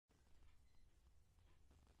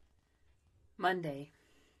Monday,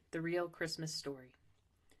 the real Christmas story.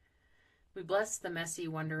 We bless the messy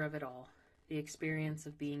wonder of it all, the experience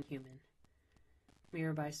of being human.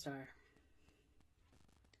 Mirabai Star.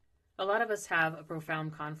 A lot of us have a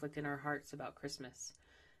profound conflict in our hearts about Christmas,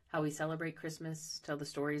 how we celebrate Christmas, tell the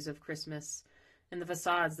stories of Christmas, and the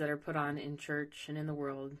facades that are put on in church and in the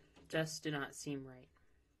world just do not seem right.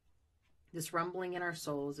 This rumbling in our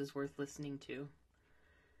souls is worth listening to.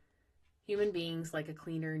 Human beings like a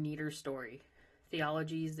cleaner, neater story,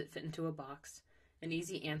 theologies that fit into a box, and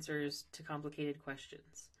easy answers to complicated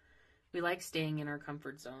questions. We like staying in our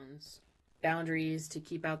comfort zones, boundaries to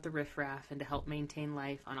keep out the riffraff and to help maintain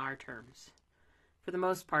life on our terms. For the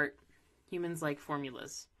most part, humans like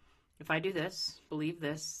formulas. If I do this, believe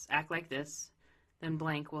this, act like this, then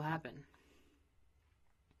blank will happen.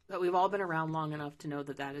 But we've all been around long enough to know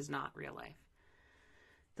that that is not real life.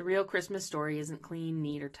 The real Christmas story isn't clean,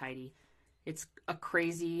 neat, or tidy. It's a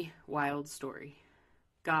crazy, wild story.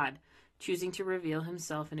 God, choosing to reveal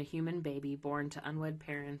himself in a human baby born to unwed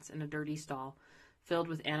parents in a dirty stall, filled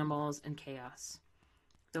with animals and chaos.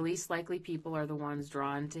 The least likely people are the ones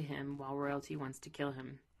drawn to him while royalty wants to kill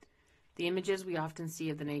him. The images we often see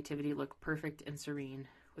of the Nativity look perfect and serene,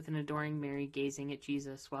 with an adoring Mary gazing at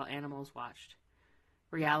Jesus while animals watched.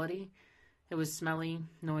 Reality? It was smelly,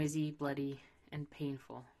 noisy, bloody, and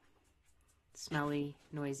painful. Smelly,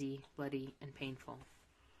 noisy, bloody, and painful.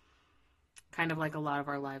 Kind of like a lot of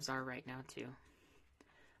our lives are right now, too.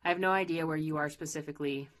 I have no idea where you are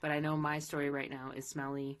specifically, but I know my story right now is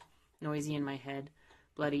smelly, noisy in my head,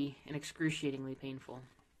 bloody, and excruciatingly painful.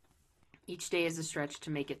 Each day is a stretch to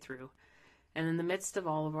make it through, and in the midst of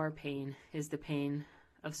all of our pain is the pain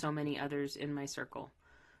of so many others in my circle.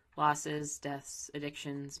 Losses, deaths,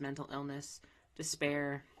 addictions, mental illness,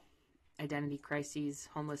 despair, identity crises,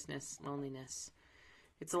 homelessness, loneliness.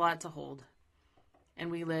 It's a lot to hold.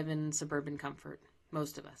 And we live in suburban comfort,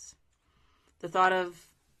 most of us. The thought of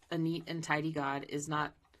a neat and tidy God is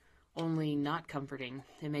not only not comforting,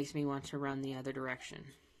 it makes me want to run the other direction.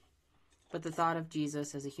 But the thought of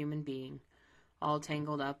Jesus as a human being, all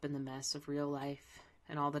tangled up in the mess of real life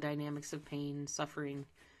and all the dynamics of pain, suffering,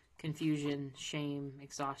 confusion, shame,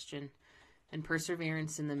 exhaustion, and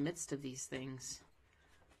perseverance in the midst of these things,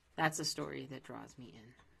 that's a story that draws me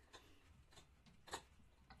in.